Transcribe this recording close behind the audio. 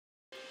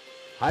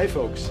Hi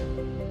folks!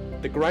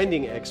 The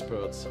grinding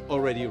experts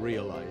already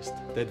realized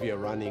that we are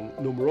running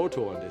numero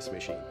on this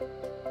machine.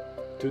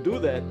 To do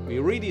that, we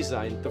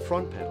redesigned the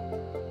front panel.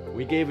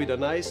 We gave it a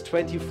nice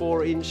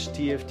 24-inch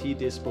TFT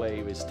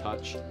display with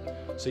touch,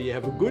 so you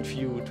have a good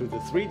view to the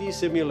 3D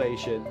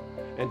simulation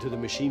and to the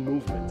machine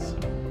movements.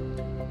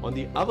 On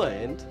the other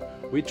end,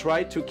 we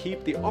tried to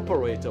keep the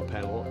operator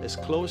panel as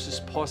close as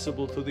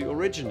possible to the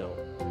original,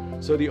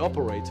 so the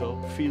operator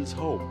feels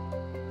home.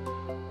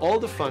 All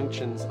the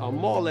functions are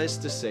more or less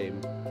the same,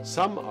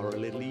 some are a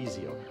little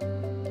easier.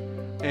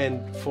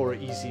 And for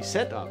an easy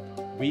setup,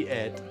 we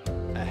add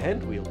a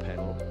hand wheel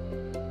panel,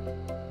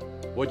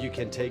 what you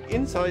can take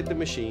inside the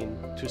machine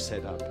to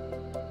set up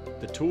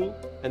the tool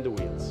and the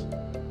wheels.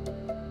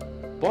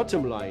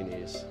 Bottom line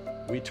is,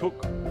 we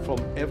took from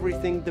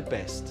everything the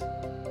best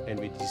and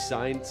we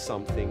designed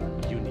something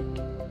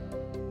unique.